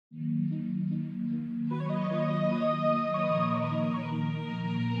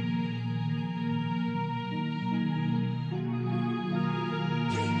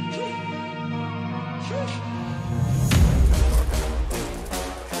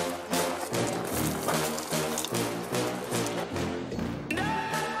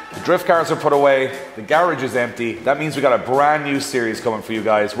The drift cars are put away, the garage is empty. That means we got a brand new series coming for you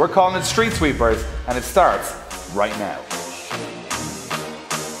guys. We're calling it Street Sweepers, and it starts right now.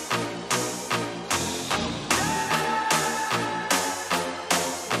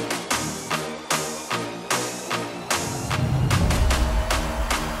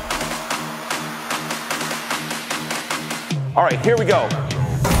 All right, here we go.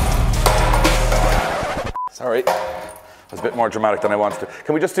 Sorry, I was a bit more dramatic than I wanted to.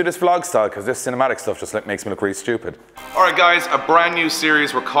 Can we just do this vlog style? Because this cinematic stuff just makes me look really stupid. All right, guys, a brand new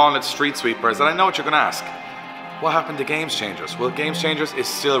series. We're calling it Street Sweepers. And I know what you're gonna ask. What happened to Games Changers? Well, Games Changers is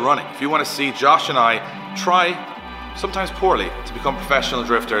still running. If you want to see Josh and I try, sometimes poorly, to become professional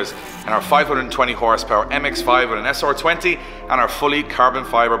drifters in our 520 horsepower MX5 with an SR20 and our fully carbon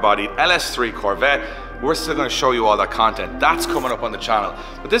fiber bodied LS3 Corvette, we're still going to show you all that content. That's coming up on the channel.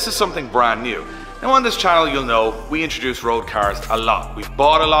 But this is something brand new. Now on this channel, you'll know we introduce road cars a lot. We've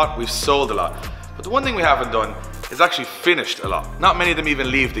bought a lot, we've sold a lot. But the one thing we haven't done is actually finished a lot. Not many of them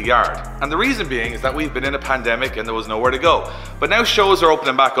even leave the yard. And the reason being is that we've been in a pandemic and there was nowhere to go. But now shows are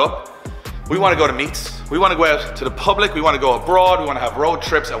opening back up. We want to go to meets, we want to go out to the public, we want to go abroad, we want to have road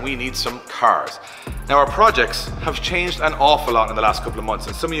trips, and we need some cars. Now our projects have changed an awful lot in the last couple of months,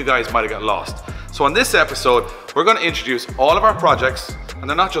 and some of you guys might have got lost. So on this episode, we're going to introduce all of our projects, and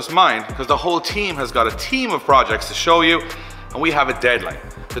they're not just mine, because the whole team has got a team of projects to show you, and we have a deadline.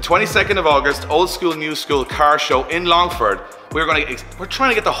 The 22nd of August, Old School, New School car show in Longford. We're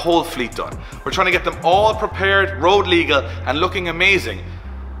trying to get the whole fleet done. We're trying to get them all prepared, road legal, and looking amazing.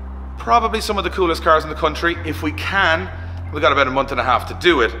 Probably some of the coolest cars in the country. If we can, we've got about a month and a half to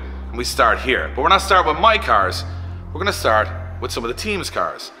do it, and we start here. But we're not starting with my cars, we're gonna start with some of the team's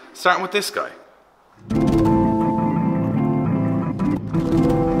cars. Starting with this guy.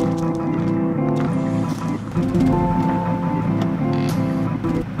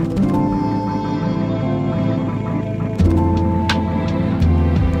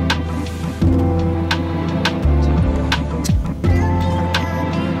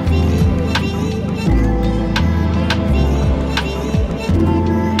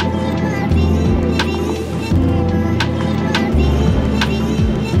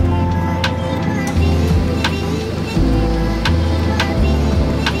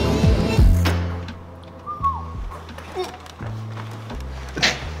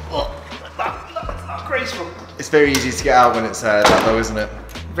 It's very easy to get out when it's that low, isn't it?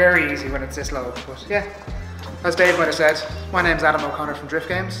 Very easy when it's this low, but yeah. As Dave might have said, my name's Adam O'Connor from Drift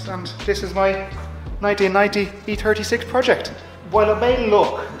Games, and this is my 1990 E36 project. While it may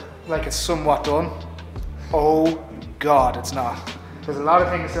look like it's somewhat done, oh God, it's not. There's a lot of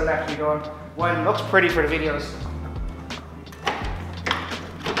things still left to be done. While it looks pretty for the videos,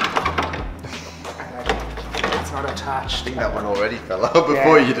 it's not attached. I think that one already fell out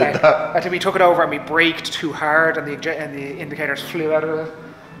before you did that. I think we took it over and we braked too hard, and the indicators flew out of it.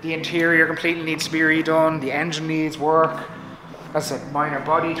 The interior completely needs to be redone. The engine needs work. As I said, minor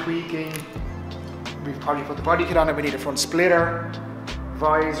body tweaking. We've probably put the body kit on it. We need a front splitter,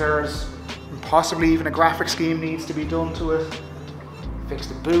 visors, and possibly even a graphic scheme needs to be done to it. Fix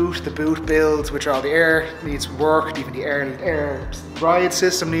the boot builds, which all the air needs work. Even the air ride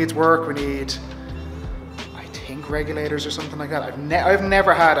system needs work. We need, regulators or something like that. I've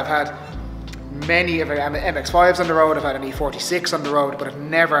had many of MX5s on the road, I've had an E46 on the road, but I've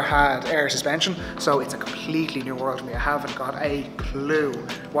never had air suspension, so it's a completely new world to me. I haven't got a clue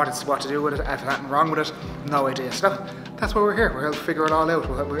what to do with it, if there's anything wrong with it, no idea. So that's why we're here, we'll figure it all out.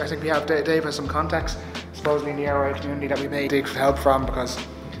 I think we have, Dave has some contacts, supposedly in the air ride community, that we may dig help from, because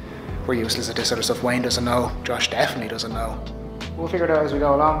we're useless at this sort of stuff. Wayne doesn't know, Josh definitely doesn't know. We'll figure it out as we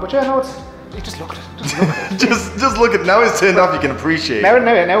go along, but yeah, no, just look at it. Just look at it. just look at it. Now it's turned off, you can appreciate it. Now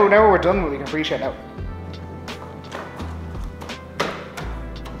we're done with it, we can appreciate it now.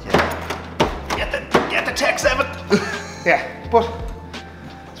 Yeah. Get the Tech 7! Yeah, but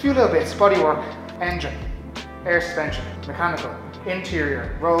a few little bits. Bodywork, engine, air suspension, mechanical,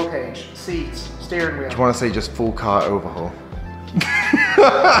 interior, roll cage, seats, steering wheel. Do you want to say just full car overhaul?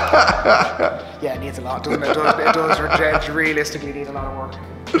 Yeah, it needs a lot, doesn't it? It does realistically need a lot of work.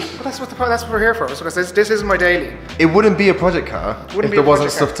 But that's what we're here for. So this isn't my daily. It wouldn't be a project car if there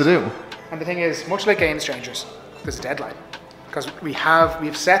wasn't stuff to do. And the thing is, much like Games Changers, there's a deadline. Because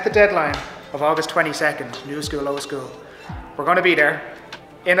we've set the deadline of August 22nd, New School, Old School. We're going to be there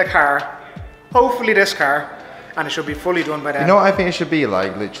in a car, hopefully this car, and it should be fully done by then. You know what I think it should be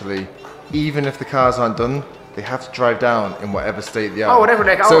like, literally? Even if the cars aren't done, they have to drive down in whatever state they are. Oh, whatever.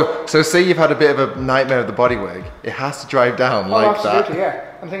 Like, so say you've had a bit of a nightmare of the bodywork, it has to drive down like that. Yeah.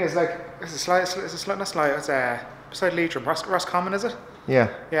 And the thing is, like, it's beside Leitrim. Roscommon, is it? Yeah.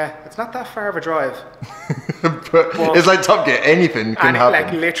 Yeah, it's not that far of a drive. But it's like Top Gear, anything can happen.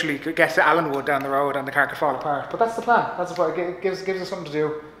 Like literally could get to Allenwood down the road and the car could fall apart. But that's the plan. That's the plan. It gives us something to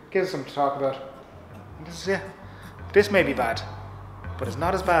do. Gives us something to talk about. And this is it. This may be bad, but it's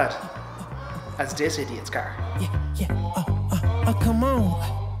not as bad as this idiot's car. Yeah, come on.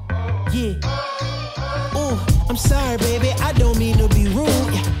 Yeah. Oh, I'm sorry, baby. I don't mean to be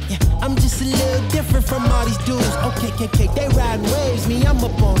rude. Yeah. I'm just a little different from all these dudes. Okay. They riding waves, me, I'm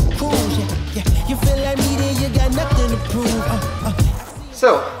up on the cruise. Yeah. You feel like me, then you got nothing to prove.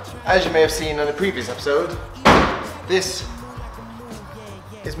 So, as you may have seen in the previous episode, this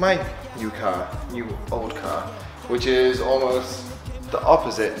is my new old car, which is almost the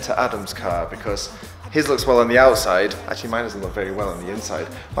opposite to Adam's car, because his looks well on the outside. Actually, mine doesn't look very well on the inside.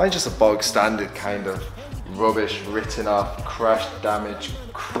 Mine's just a bog standard kind of rubbish, written off, crashed, damaged,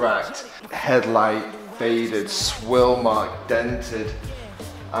 cracked, headlight faded, swill mark, dented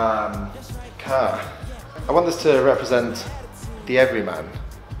car. I want this to represent the everyman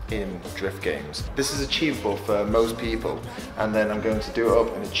in drift games. This is achievable for most people, and then I'm going to do it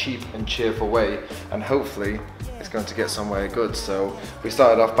up in a cheap and cheerful way, and hopefully it's going to get somewhere good. So we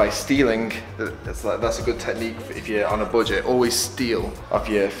started off by stealing. That's a good technique if you're on a budget. Always steal off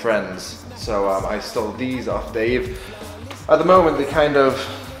your friends. So I stole these off Dave. At the moment they kind of,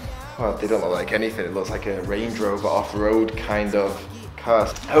 well, they don't look like anything. It looks like a Range Rover off-road kind of car.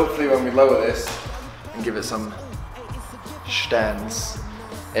 Hopefully when we lower this and give it some stands,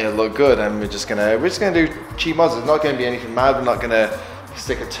 it'll look good, and we're just gonna do cheap mods. It's not gonna be anything mad. We're not gonna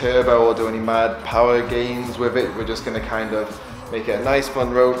stick a turbo or do any mad power gains with it. We're just gonna kind of make it a nice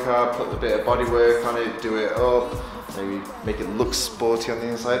fun road car, put a bit of bodywork on it, do it up, maybe make it look sporty on the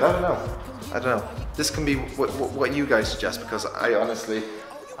inside. I don't know. This can be what you guys suggest, because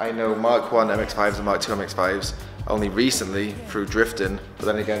I know Mark 1 MX5s and Mark 2 MX5s only recently through drifting, but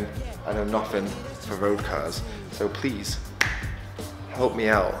then again, I know nothing for road cars. So please, help me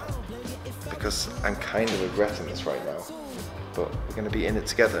out, because I'm kind of regretting this right now. But we're going to be in it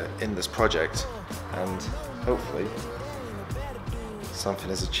together in this project, and hopefully something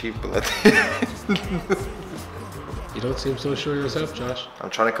is achievable at the end. You don't seem so sure yourself, Josh. I'm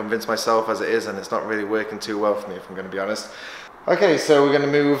trying to convince myself as it is, and it's not really working too well for me, if I'm going to be honest. Okay, so we're going to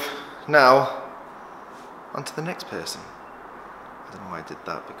move now on to the next person. I don't know why I did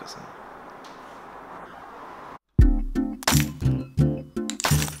that, because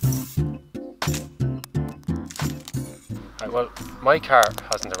Right, well, my car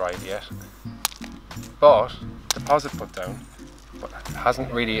hasn't arrived yet, but deposit put down, but it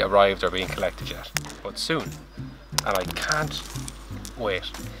hasn't really arrived or been collected yet, but soon, and I can't wait.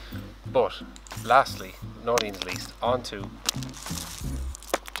 But lastly, not least, on to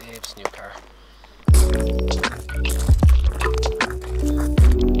Dave's new car.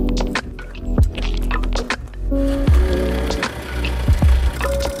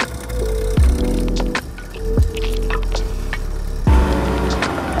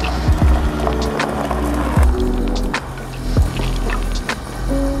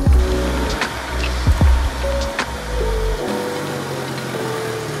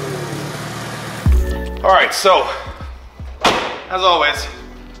 Alright, so, as always,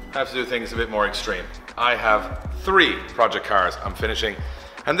 I have to do things a bit more extreme. I have 3 project cars I'm finishing,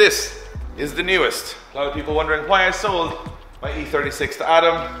 and this is the newest. A lot of people wondering why I sold my E36 to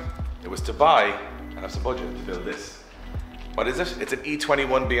Adam. It was to buy and have some budget to build this. What is it? It's an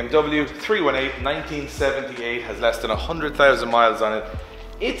E21 BMW 318, 1978, has less than 100,000 miles on it.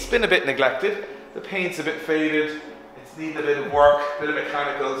 It's been a bit neglected. The paint's a bit faded. It's needed a bit of work, a bit of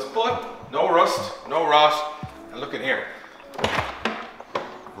mechanicals, but no rust, no rot. And look in here.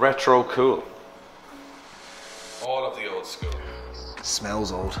 Retro cool. All of the old school.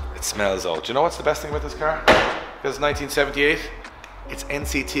 smells old. It smells old. Do you know what's the best thing about this car? Because it's 1978, it's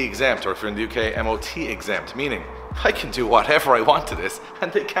NCT exempt, or if you're in the UK, MOT exempt, meaning I can do whatever I want to this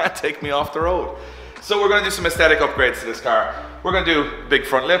and they can't take me off the road. So we're going to do some aesthetic upgrades to this car. We're going to do big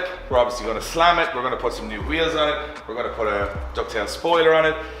front lip. We're obviously going to slam it. We're going to put some new wheels on it. We're going to put a ducktail spoiler on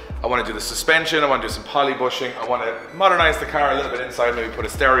it. I want to do the suspension. I want to do some poly bushing. I want to modernize the car a little bit inside, maybe put a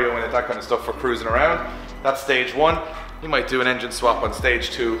stereo in it, that kind of stuff for cruising around. That's stage one. You might do an engine swap on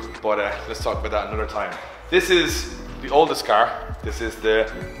stage two, but let's talk about that another time. This is the oldest car. This is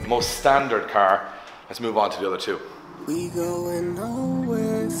the most standard car. Let's move on to the other two. We going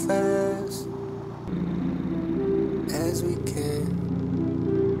nowhere fast as we can.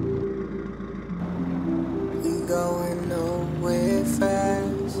 We going nowhere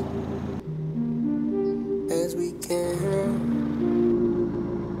fast as we can.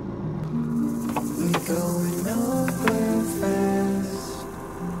 We going nowhere fast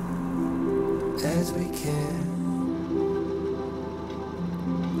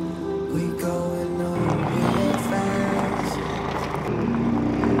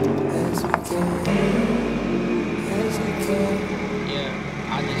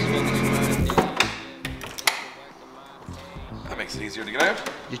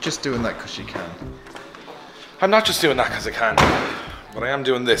You're just doing that because you can. I'm not just doing that because I can, but I am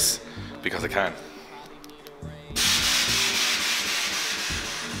doing this because I can.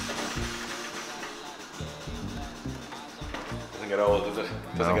 Doesn't get old, does it?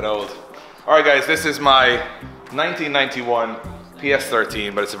 Doesn't get old. Alright guys, this is my 1991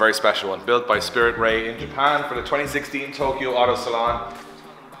 PS13, but it's a very special one, built by Spirit Rei in Japan for the 2016 Tokyo Auto Salon.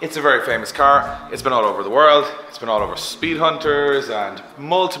 It's a very famous car. It's been all over the world. It's been all over Speed Hunters and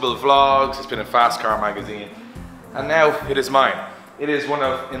multiple vlogs. It's been in Fast Car magazine. And now it is mine. It is one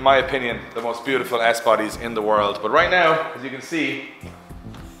of, in my opinion, the most beautiful S-bodies in the world. But right now, as you can see,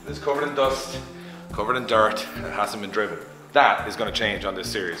 it is covered in dust, covered in dirt, and it hasn't been driven. That is going to change on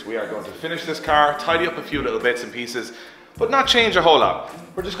this series. We are going to finish this car, tidy up a few little bits and pieces, but not change a whole lot.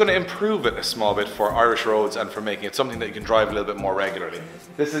 We're just going to improve it a small bit for Irish roads and for making it something that you can drive a little bit more regularly.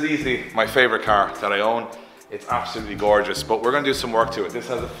 This is easily my favorite car that I own. It's absolutely gorgeous, but we're going to do some work to it. This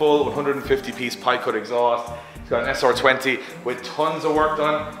has a full 150 piece pie cut exhaust. It's got an SR20 with tons of work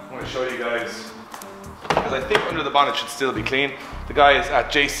done. I'm going to show you guys, because I think under the bonnet should still be clean. The guys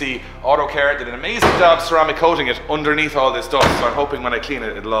at JC Auto Care did an amazing job ceramic coating it underneath all this dust, so I'm hoping when I clean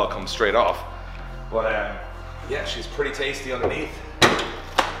it, it'll all come straight off. But yeah, she's pretty tasty underneath.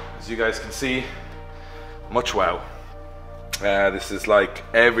 As you guys can see, much wow. This is like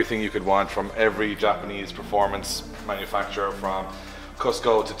everything you could want from every Japanese performance manufacturer, from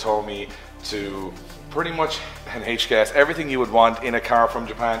Cusco to Tomy to pretty much an HKS. Everything you would want in a car from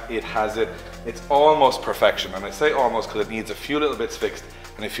Japan, it has it. It's almost perfection, and I say almost because it needs a few little bits fixed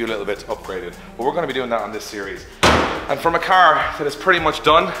and a few little bits upgraded. But we're going to be doing that on this series. And from a car that is pretty much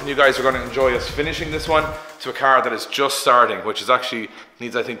done, and you guys are going to enjoy us finishing this one, to a car that is just starting, which is actually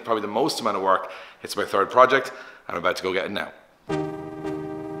needs, I think, probably the most amount of work. It's my third project, and I'm about to go get it now.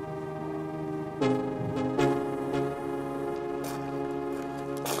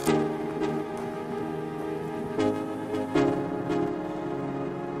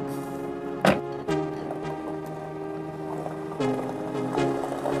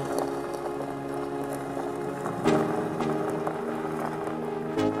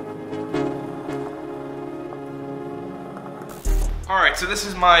 Alright, so this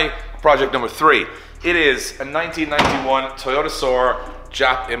is my project number 3. It is a 1991 Toyota Soarer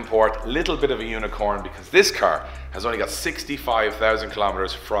Jap import, little bit of a unicorn because this car has only got 65,000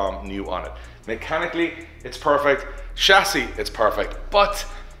 kilometers from new on it. Mechanically, it's perfect. Chassis, it's perfect, but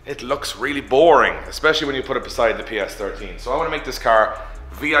it looks really boring, especially when you put it beside the PS13. So I want to make this car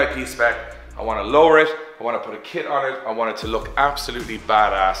VIP spec. I want to lower it. I want to put a kit on it. I want it to look absolutely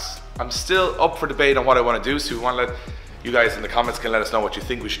badass. I'm still up for debate on what I want to do, so we want to let you guys in the comments can let us know what you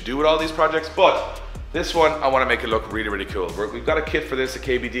think we should do with all these projects, but this one, I want to make it look really, really cool. We've got a kit for this, a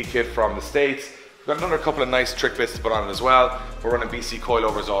KBD kit from the States. We've got another couple of nice trick bits to put on it as well. We're running BC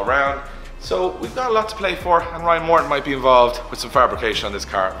coilovers all around. So we've got a lot to play for, and Ryan Morton might be involved with some fabrication on this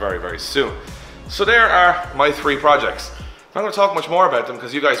car very, very soon. So there are my 3 projects. I'm not going to talk much more about them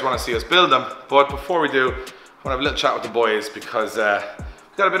because you guys want to see us build them, but before we do, I want to have a little chat with the boys because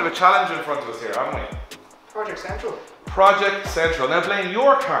we've got a bit of a challenge in front of us here, haven't we? Project Central. Project Central. Now Blaine,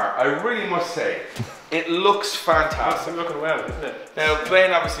 your car, I really must say, it looks fantastic. It's looking well, isn't it? Now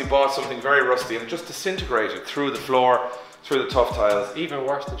Blaine obviously bought something very rusty and it just disintegrated through the floor, through the tough tiles. Even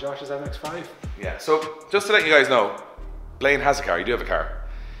worse than Josh's MX5. Yeah, so just to let you guys know, Blaine has a car, you do have a car.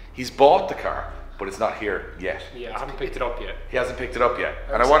 He's bought the car, but it's not here yet. Yeah, I haven't picked it up yet. He hasn't picked it up yet.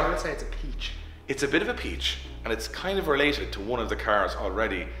 I would say it's a peach. It's a bit of a peach, and it's kind of related to one of the cars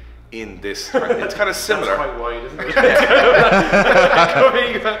already in this. It's kind of similar. That's quite wide, isn't it?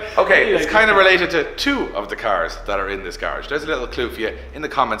 Okay, it's kind of related to 2 of the cars that are in this garage. There's a little clue for you in the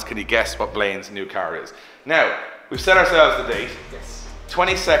comments. Can you guess what Blaine's new car is? Now, we've set ourselves the date. Yes.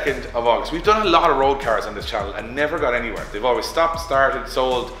 22nd of August. We've done a lot of road cars on this channel and never got anywhere. They've always stopped, started,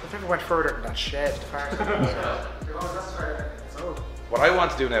 sold. I've never went further than that shed. What I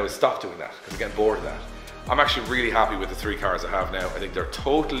want to do now is stop doing that because I'm getting bored of that. I'm actually really happy with the 3 cars I have now. I think they're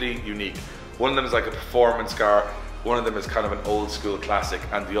totally unique. One of them is like a performance car, one of them is kind of an old school classic,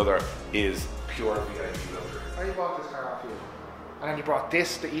 and the other is pure VIP luxury. I bought this car off you, and then you brought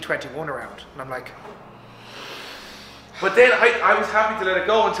this, the E21 around, and I'm like... But then I was happy to let it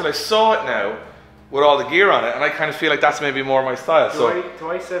go until I saw it now with all the gear on it, and I kind of feel like that's maybe more my style.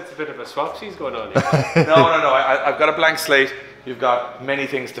 Do I sense a bit of a swapsies going on here? No, I've got a blank slate. You've got many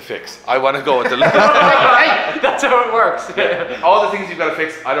things to fix. I want to go with the... That's how it works. Yeah. All the things you've got to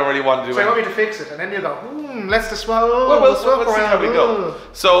fix, I don't really want to do. So you want me to fix it, and then you go, let's just swap. We'll see how we go.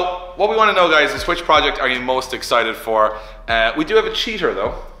 So what we want to know, guys, is which project are you most excited for? We do have a cheater,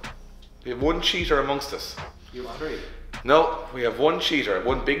 though. We have one cheater amongst us. You agree? No, we have one cheater,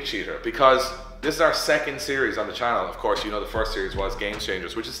 one big cheater, because this is our second series on the channel. Of course, you know the first series was Game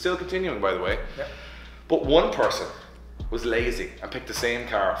Changers, which is still continuing, by the way. Yeah. But one person was lazy and picked the same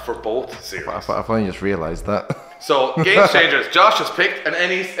car for both series. I've only just realised that. So, Game Changers, Josh has picked an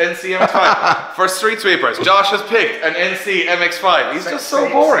NC MX5. For Street Sweepers, Josh has picked an NC MX5. He's just so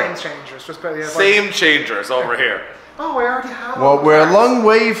boring. Same changers. Just about, yeah, Same changers over here. Oh, I already have. Well, we're a long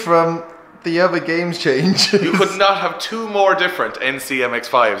way from the other games change. You could not have two more different NC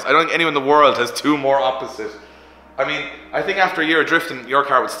MX5s. I don't think anyone in the world has two more opposite. I mean, I think after a year of drifting, your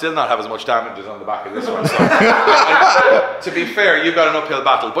car would still not have as much damages on the back of this one. So, to be fair, you've got an uphill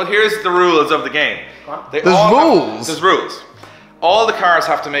battle. But here's the rules of the game. There's rules? There's rules. All the cars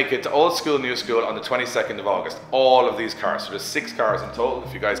have to make it to old school, new school on the 22nd of August. All of these cars. So there's 6 cars in total,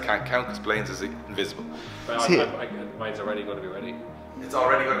 if you guys can't count, because Blaine's is invisible. Mine's already going to be ready. It's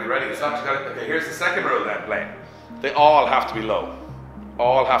already going to be ready. It's not just got to, okay, here's the second rule then, Blaine. They all have to be low.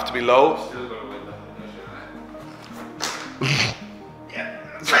 All have to be low. Still going to win that.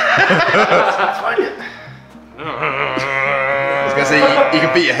 I was going to say, you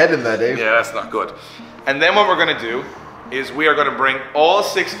can beat your head in there, Dave. Yeah, that's not good. And then what we're going to do is we are going to bring all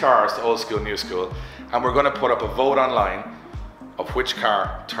 6 cars to old school, new school, and we're going to put up a vote online of which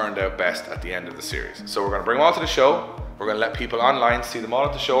car turned out best at the end of the series. So we're going to bring them all to the show. We're going to let people online see them all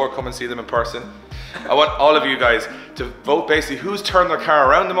at the show or come and see them in person. I want all of you guys to vote basically who's turned their car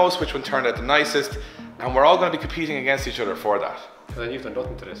around the most, which one turned out the nicest, and we're all going to be competing against each other for that. And then you've done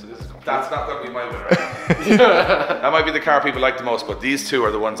nothing to this, so this is complete. That's not going to be my winner. That might be the car people like the most, but these 2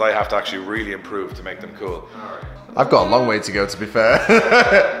 are the ones I have to actually really improve to make them cool. I've got a long way to go, to be fair.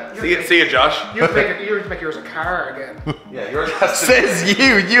 See you, Josh. You have to make yours a car again. Yeah, yours has to Says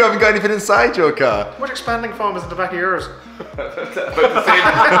you haven't got anything inside your car. What expanding foam is in the back of yours?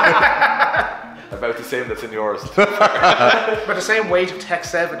 about the same that's in yours. But the same weight of Tech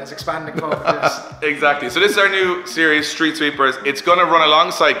 7 is expanding foam. Exactly. So this is our new series, Street Sweepers. It's going to run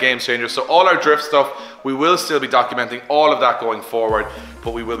alongside Game Changers. So all our drift stuff, we will still be documenting all of that going forward,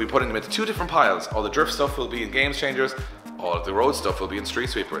 but we will be putting them into 2 different piles. All the drift stuff will be in Game Changers. All of the road stuff will be in Street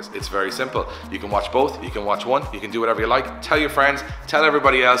Sweepers. It's very simple. You can watch both, you can watch one, you can do whatever you like. Tell your friends, tell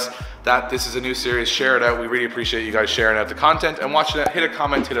everybody else that this is a new series. Share it out. We really appreciate you guys sharing out the content and watching it. Hit a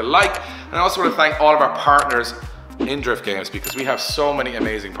comment, hit a like. And I also want to thank all of our partners in Drift Games, because we have so many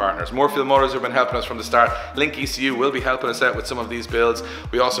amazing partners. Moorfield Motors have been helping us from the start. Link ECU will be helping us out with some of these builds.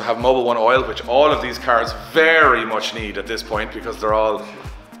 We also have Mobil 1 Oil, which all of these cars very much need at this point, because they're all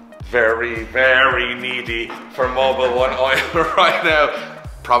very, very needy for Mobil 1 Oil right now.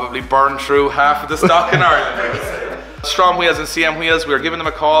 Probably burned through half of the stock in Ireland, I would say. Strom Wheels and CM Wheels, we are giving them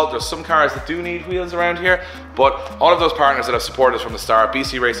a call. There's some cars that do need wheels around here, but all of those partners that have supported us from the start,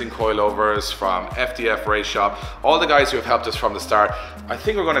 BC Racing Coilovers, from FDF Race Shop, all the guys who have helped us from the start. I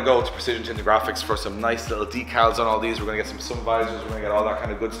think we're going to go to Precision Tinted Graphics for some nice little decals on all these. We're going to get some sun visors, we're going to get all that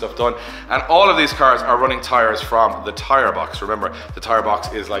kind of good stuff done. And all of these cars are running tires from the Tire Box. Remember, the Tire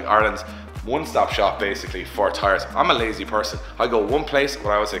Box is like Ireland's one-stop shop basically for tires. I'm a lazy person. I go one place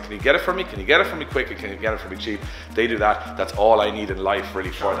where I always say, can you get it for me? Can you get it for me quick? And can you get it for me cheap? They do that. That's all I need in life really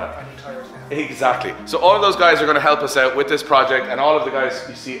for that. I need tires now. Exactly. So all of those guys are going to help us out with this project, and all of the guys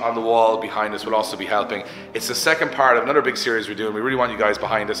you see on the wall behind us will also be helping. It's the second part of another big series we're doing. We really want you guys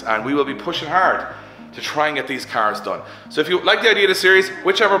behind us, and we will be pushing hard to try and get these cars done. So if you like the idea of the series,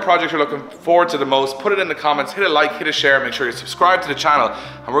 whichever project you're looking forward to the most, put it in the comments, hit a like, hit a share, make sure you subscribe to the channel,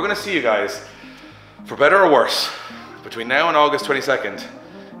 and we're going to see you guys, for better or worse, between now and August 22nd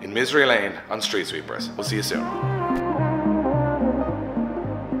in Misery Lane on Street Sweepers. We'll see you soon.